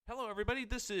everybody.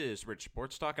 This is Rich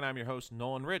Sports Talk, and I'm your host,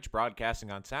 Nolan Rich, broadcasting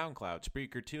on SoundCloud,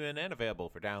 Spreaker, TuneIn, and available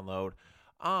for download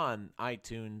on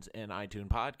iTunes and iTunes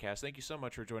Podcasts. Thank you so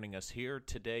much for joining us here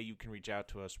today. You can reach out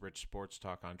to us, Rich Sports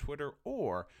Talk, on Twitter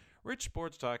or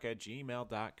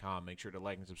richsportstalk@gmail.com. Make sure to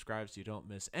like and subscribe so you don't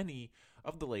miss any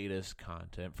of the latest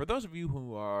content. For those of you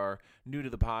who are new to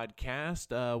the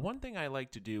podcast, one thing I like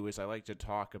to do is I like to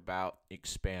talk about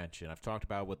expansion. I've talked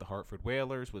about with the Hartford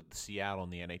Whalers, with Seattle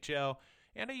in the NHL,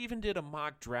 and I even did a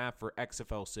mock draft for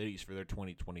XFL cities for their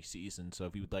 2020 season. So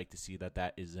if you would like to see that,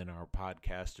 that is in our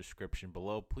podcast description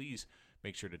below. Please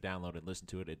make sure to download and listen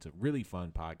to it. It's a really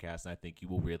fun podcast, and I think you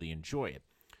will really enjoy it.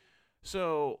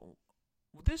 So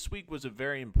this week was a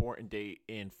very important day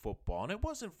in football, and it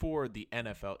wasn't for the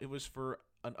NFL. It was for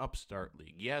an upstart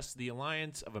league. Yes, the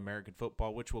Alliance of American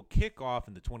Football, which will kick off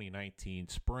in the 2019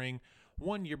 spring,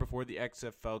 1 year before the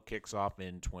XFL kicks off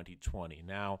in 2020.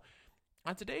 Now,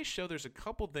 on today's show, there's a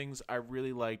couple things I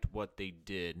really liked what they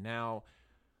did. Now,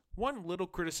 one little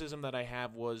criticism that I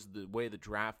have was the way the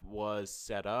draft was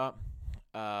set up,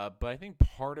 but I think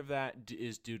part of that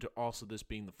is due to also this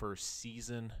being the first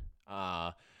season.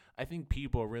 I think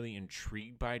people are really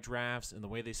intrigued by drafts, and the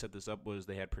way they set this up was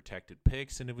they had protected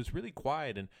picks, and it was really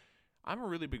quiet. And I'm a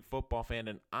really big football fan,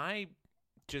 and I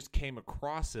just came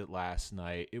across it last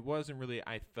night. It wasn't really,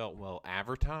 I felt, well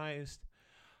advertised.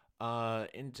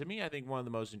 And to me, I think one of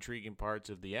the most intriguing parts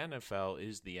of the NFL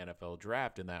is the NFL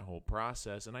draft and that whole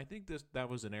process. And I think that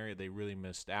was an area they really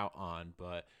missed out on.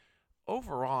 But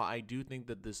overall, I do think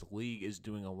that this league is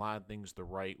doing a lot of things the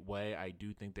right way. I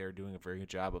do think they're doing a very good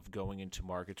job of going into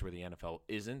markets where the NFL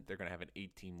isn't. They're going to have an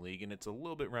 8-team league, and it's a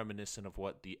little bit reminiscent of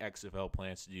what the XFL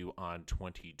plans to do on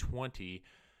 2020.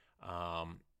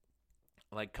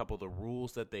 Like a couple of the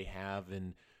rules that they have,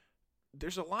 and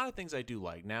there's a lot of things I do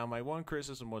like. Now, my one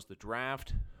criticism was the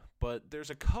draft, but there's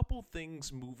a couple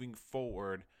things moving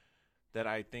forward that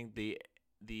I think the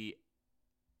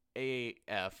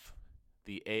AAF,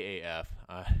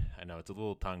 I know it's a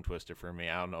little tongue twister for me.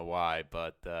 I don't know why,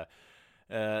 but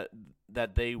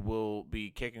that they will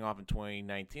be kicking off in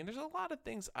 2019. There's a lot of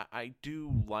things I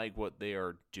do like what they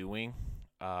are doing.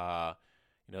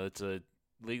 It's a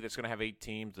league that's going to have 8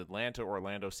 teams: Atlanta,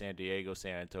 Orlando, San Diego,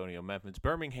 San Antonio, Memphis,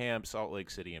 Birmingham, Salt Lake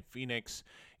City, and Phoenix,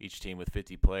 each team with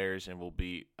 50 players, and will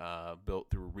be built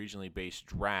through a regionally based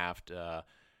draft.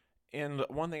 And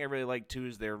one thing I really like, too,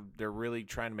 is they're really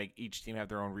trying to make each team have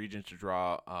their own regions to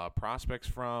draw prospects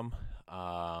from.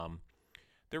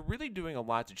 They're really doing a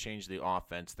lot to change the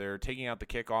offense. They're taking out the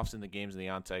kickoffs in the games and the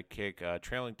onside kick.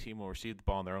 Trailing team will receive the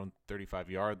ball on their own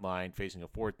 35-yard line, facing a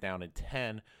 4th down and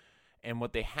 10. And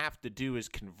what they have to do is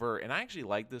convert. And I actually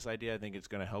like this idea. I think it's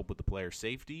going to help with the player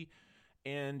safety.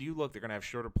 And you look, they're going to have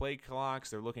shorter play clocks.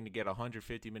 They're looking to get a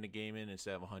 150-minute game in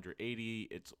instead of 180.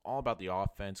 It's all about the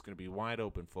offense. It's going to be wide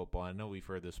open football. I know we've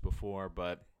heard this before,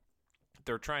 but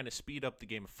they're trying to speed up the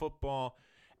game of football,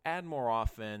 add more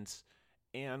offense.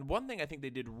 And one thing I think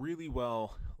they did really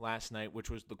well last night,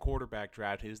 which was the quarterback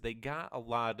draft, is they got a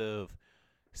lot of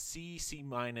C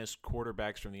minus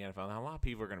quarterbacks from the NFL. Now, a lot of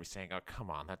people are going to be saying, oh, come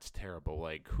on, that's terrible.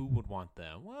 Like, who would want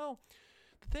them? Well,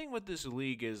 the thing with this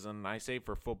league is, and I say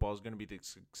for football, is going to be the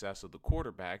success of the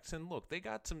quarterbacks. And look, they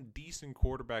got some decent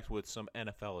quarterbacks with some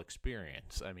NFL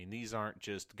experience. I mean, these aren't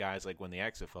just guys like when the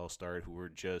XFL started who were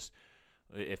just,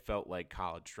 it felt like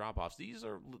college drop-offs. These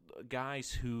are guys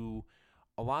who,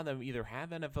 a lot of them either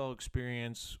have NFL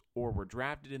experience or were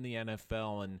drafted in the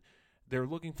NFL, and they're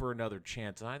looking for another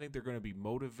chance, and I think they're going to be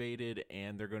motivated,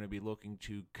 and they're going to be looking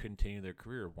to continue their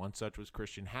career. One such was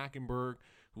Christian Hackenberg,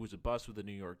 who was a bust with the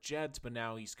New York Jets, but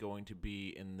now he's going to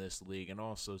be in this league, and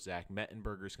also Zach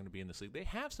Mettenberger is going to be in this league. They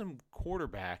have some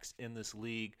quarterbacks in this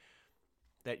league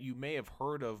that you may have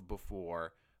heard of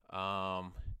before.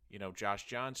 Josh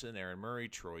Johnson, Aaron Murray,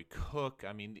 Troy Cook,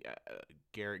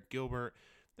 Garrett Gilbert.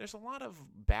 There's a lot of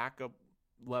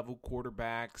backup-level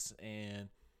quarterbacks, and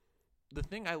the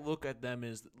thing I look at them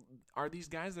is, are these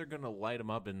guys that are going to light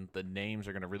them up and the names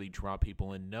are going to really draw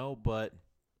people in? No, but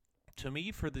to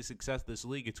me, for the success of this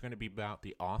league, it's going to be about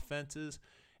the offenses,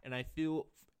 and I feel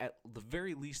at the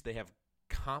very least they have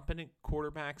competent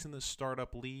quarterbacks in the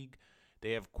startup league.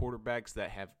 They have quarterbacks that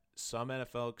have some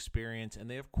NFL experience, and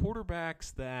they have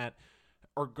quarterbacks that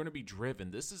are going to be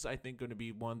driven. This is, I think, going to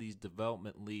be one of these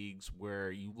development leagues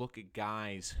where you look at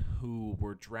guys who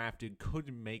were drafted,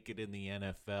 couldn't make it in the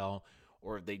NFL,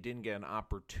 or if they didn't get an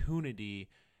opportunity,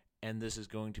 and this is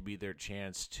going to be their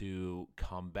chance to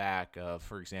come back.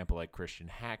 For example, like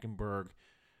Christian Hackenberg,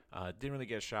 didn't really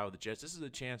get a shot with the Jets. This is a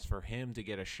chance for him to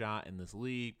get a shot in this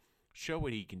league, show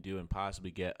what he can do, and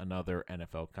possibly get another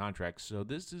NFL contract. So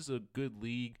this is a good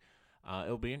league.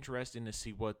 It'll be interesting to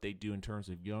see what they do in terms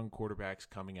of young quarterbacks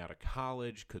coming out of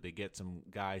college. Could they get some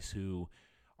guys who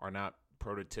are not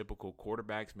prototypical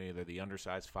quarterbacks? Maybe they're the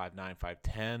undersized 5'9",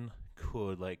 5'10".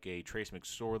 Could like a Trace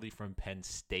McSorley from Penn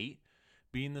State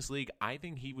be in this league? I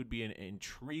think he would be an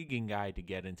intriguing guy to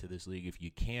get into this league if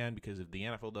you can, because if the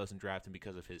NFL doesn't draft him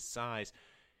because of his size,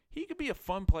 he could be a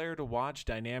fun player to watch,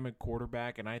 dynamic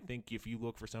quarterback. And I think if you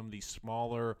look for some of these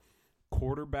smaller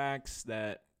quarterbacks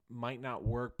that might not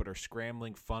work but are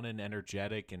scrambling, fun and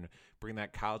energetic, and bring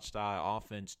that college-style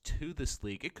offense to this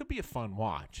league, it could be a fun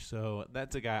watch. So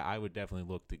that's a guy I would definitely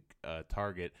look to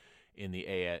target in the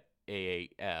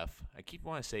AAF. I keep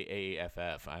wanting to say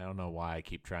AAFF. I don't know why I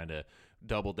keep trying to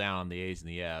double down on the A's and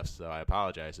the F's, so I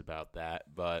apologize about that.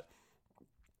 But,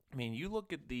 I mean, you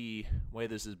look at the way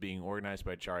this is being organized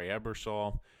by Jari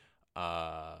Ebersol.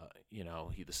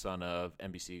 He's the son of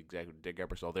NBC executive Dick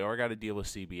Ebersol. They already got a deal with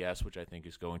CBS, which I think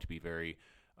is going to be very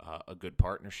a good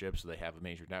partnership. So they have a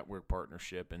major network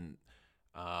partnership, and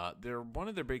one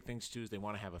of their big things too is they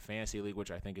want to have a fantasy league,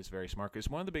 which I think is very smart, because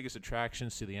one of the biggest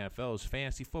attractions to the NFL is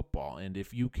fantasy football, and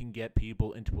if you can get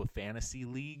people into a fantasy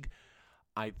league,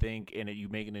 I think, and you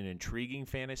make it an intriguing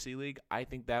fantasy league, I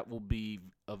think that will be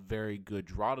a very good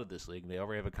draw to this league. They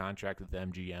already have a contract with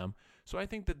MGM, so I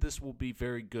think that this will be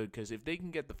very good, because if they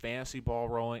can get the fantasy ball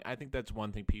rolling, I think that's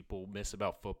one thing people miss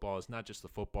about football. It's not just the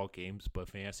football games, but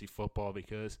fantasy football,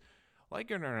 because like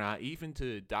it or not, even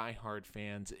to diehard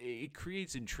fans, it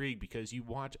creates intrigue, because you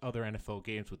watch other NFL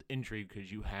games with intrigue because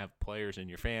you have players in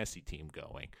your fantasy team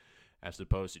going, as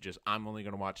opposed to just, I'm only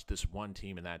going to watch this one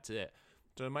team and that's it.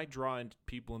 So it might draw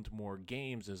people into more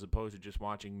games as opposed to just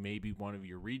watching maybe one of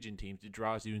your region teams. It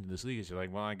draws you into this league. You're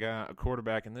like, well, I got a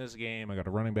quarterback in this game. I got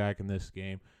a running back in this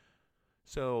game.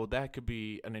 So that could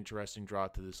be an interesting draw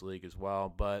to this league as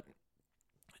well. But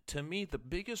to me, the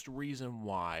biggest reason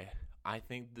why I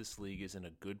think this league is in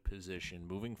a good position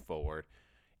moving forward,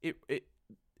 it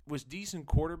was decent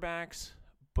quarterbacks,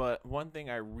 but one thing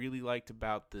I really liked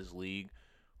about this league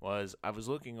was I was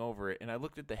looking over it, and I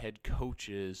looked at the head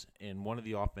coaches and one of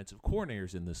the offensive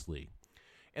coordinators in this league.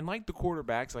 And like the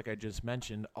quarterbacks, like I just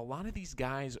mentioned, a lot of these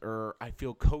guys are, I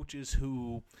feel, coaches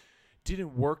who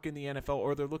didn't work in the NFL,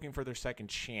 or they're looking for their second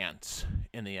chance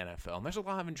in the NFL. And there's a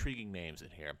lot of intriguing names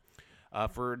in here.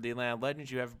 For the Atlanta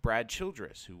Legends, you have Brad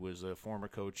Childress, who was a former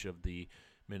coach of the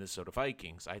Minnesota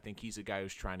Vikings. I think he's a guy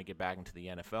who's trying to get back into the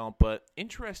NFL. But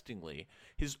interestingly,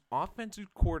 his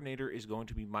offensive coordinator is going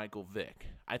to be Michael Vick.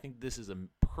 I think this is a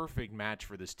perfect match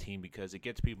for this team because it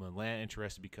gets people in Atlanta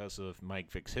interested because of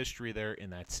Mike Vick's history there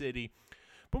in that city.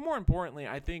 But more importantly,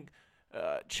 I think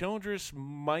Childress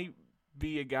might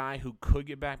be a guy who could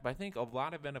get back. But I think a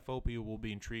lot of NFL people will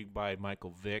be intrigued by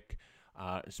Michael Vick,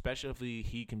 especially if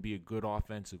he can be a good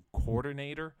offensive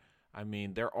coordinator. I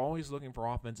mean, they're always looking for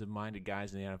offensive-minded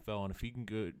guys in the NFL, and if he can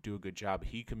do a good job,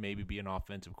 he could maybe be an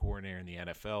offensive coordinator in the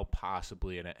NFL,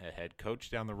 possibly a head coach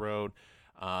down the road.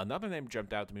 Another name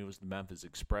jumped out to me was the Memphis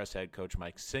Express head coach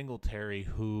Mike Singletary,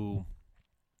 who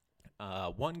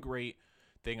one great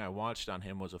thing I watched on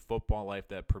him was a Football Life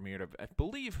that premiered, I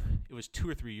believe it was 2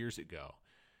 or 3 years ago.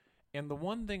 And the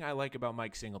one thing I like about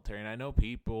Mike Singletary, and I know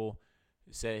people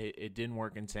say it didn't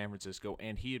work in San Francisco,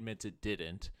 and he admits it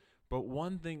didn't, but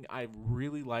one thing I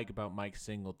really like about Mike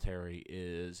Singletary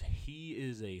is he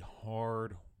is a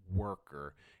hard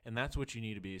worker, and that's what you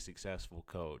need to be a successful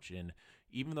coach. And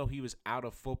even though he was out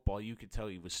of football, you could tell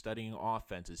he was studying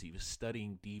offenses, he was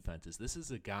studying defenses. This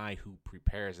is a guy who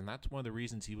prepares, and that's one of the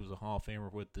reasons he was a Hall of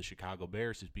Famer with the Chicago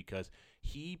Bears, is because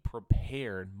he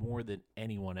prepared more than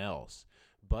anyone else.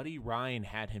 Buddy Ryan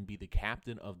had him be the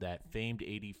captain of that famed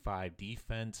 85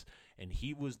 defense, and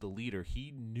he was the leader.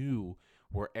 He knew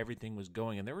where everything was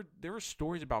going. And there were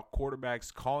stories about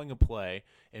quarterbacks calling a play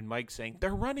and Mike saying,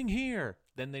 they're running here.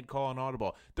 Then they'd call an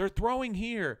audible. They're throwing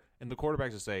here. And the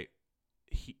quarterbacks would say,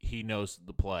 he knows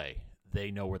the play.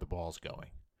 They know where the ball's going.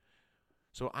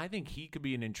 So I think he could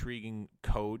be an intriguing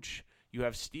coach. You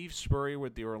have Steve Spurrier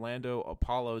with the Orlando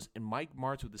Apollos and Mike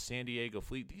Martz with the San Diego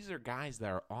Fleet. These are guys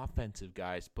that are offensive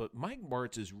guys, but Mike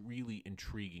Martz is really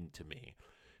intriguing to me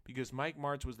because Mike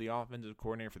Martz was the offensive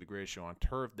coordinator for the Greatest Show on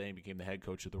Turf. Then he became the head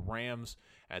coach of the Rams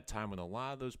at a time when a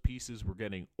lot of those pieces were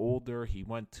getting older. He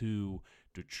went to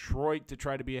Detroit to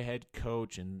try to be a head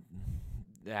coach, and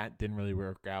that didn't really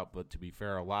work out. But to be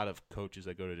fair, a lot of coaches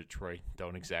that go to Detroit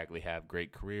don't exactly have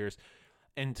great careers.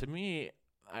 And to me,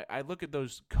 I look at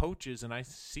those coaches and I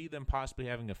see them possibly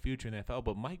having a future in the NFL,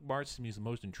 but Mike Martz to me is the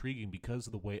most intriguing because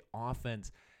of the way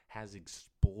offense has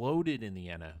exploded in the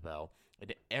NFL.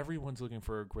 And everyone's looking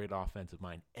for a great offensive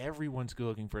mind. Everyone's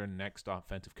looking for a next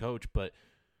offensive coach, but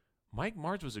Mike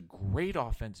Martz was a great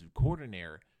offensive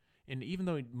coordinator. And even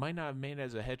though he might not have made it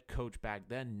as a head coach back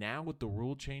then, now with the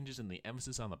rule changes and the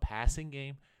emphasis on the passing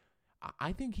game,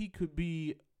 I think he could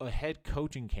be a head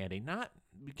coaching candidate. Not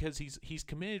because he's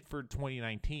committed for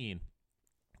 2019,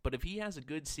 but if he has a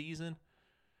good season,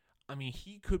 I mean,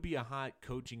 he could be a hot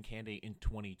coaching candidate in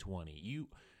 2020.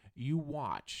 You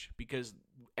watch, because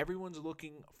everyone's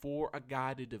looking for a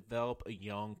guy to develop a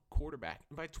young quarterback.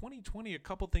 And by 2020, a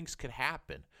couple things could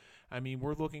happen. I mean,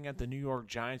 we're looking at the New York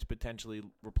Giants potentially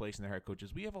replacing their head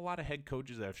coaches. We have a lot of head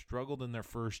coaches that have struggled in their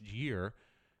first year,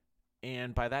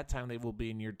 and by that time they will be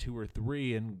in year 2 or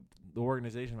 3, and the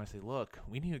organization might say, look,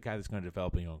 we need a guy that's going to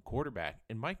develop a young quarterback,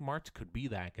 and Mike Martz could be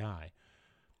that guy.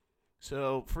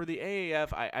 So for the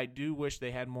AAF, I do wish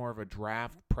they had more of a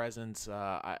draft presence,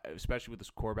 especially with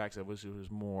the quarterbacks. I wish it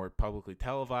was more publicly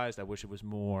televised. I wish it was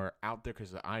more out there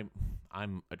because I'm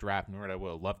a draft nerd. I would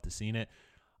have loved to seen it.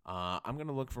 I'm going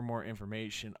to look for more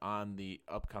information on the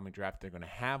upcoming draft. They're going to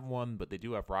have one, but they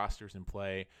do have rosters in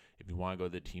play if you want to go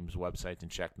to the team's websites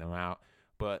and check them out.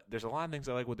 But there's a lot of things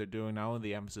I like what they're doing, not only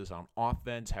the emphasis on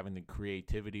offense, having the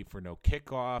creativity for no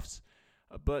kickoffs,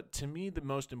 but to me, the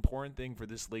most important thing for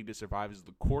this league to survive is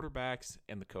the quarterbacks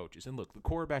and the coaches. And look, the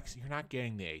quarterbacks, you're not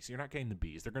getting the A's. You're not getting the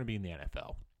B's. They're going to be in the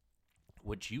NFL.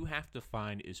 What you have to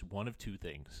find is one of two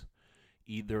things.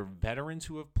 Either veterans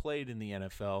who have played in the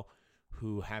NFL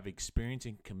who have experience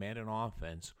in command and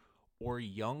offense, or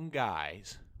young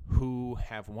guys who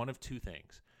have one of two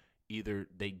things. Either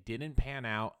they didn't pan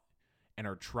out and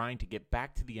are trying to get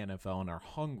back to the NFL and are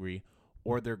hungry,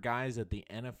 or they're guys that the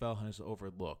NFL has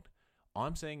overlooked. All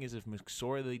I'm saying is if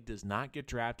McSorley does not get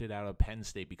drafted out of Penn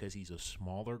State because he's a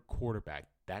smaller quarterback,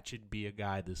 that should be a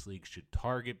guy this league should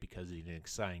target because he's an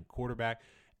exciting quarterback.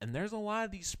 And there's a lot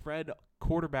of these spread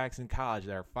quarterbacks in college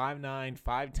that are 5'9",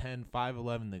 5'10",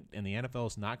 5'11", and the NFL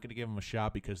is not going to give them a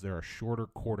shot because they're a shorter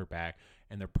quarterback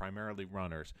and they're primarily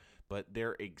runners. But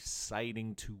they're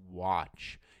exciting to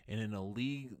watch. And in a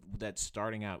league that's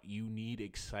starting out, you need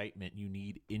excitement, you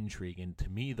need intrigue. And to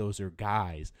me, those are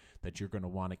guys that you're going to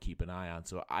want to keep an eye on.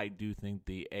 So I do think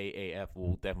the AAF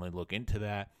will definitely look into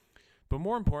that. But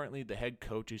more importantly, the head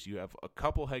coaches, you have a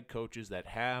couple head coaches that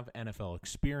have NFL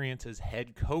experience as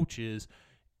head coaches.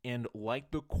 And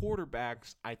like the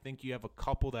quarterbacks, I think you have a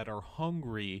couple that are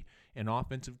hungry and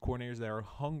offensive coordinators that are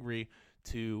hungry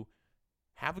to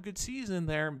have a good season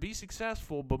there and be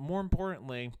successful, but more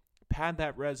importantly, pad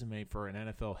that resume for an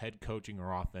NFL head coaching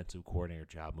or offensive coordinator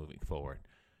job moving forward.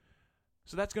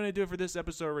 So that's going to do it for this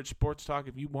episode of Rich Sports Talk.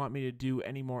 If you want me to do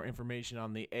any more information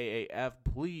on the AAF,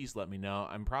 please let me know.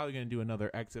 I'm probably going to do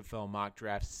another XFL Mock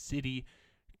Draft City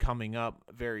coming up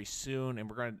very soon, and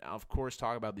we're going to, of course,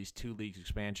 talk about these two leagues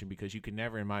expansion because you can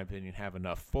never, in my opinion, have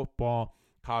enough football.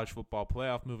 College football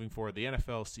playoff moving forward, the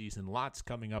NFL season, lots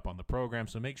coming up on the program,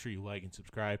 so make sure you like and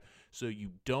subscribe so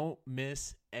you don't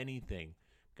miss anything.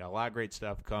 Got a lot of great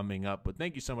stuff coming up, but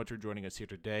thank you so much for joining us here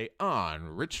today on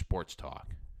Rich Sports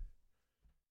Talk.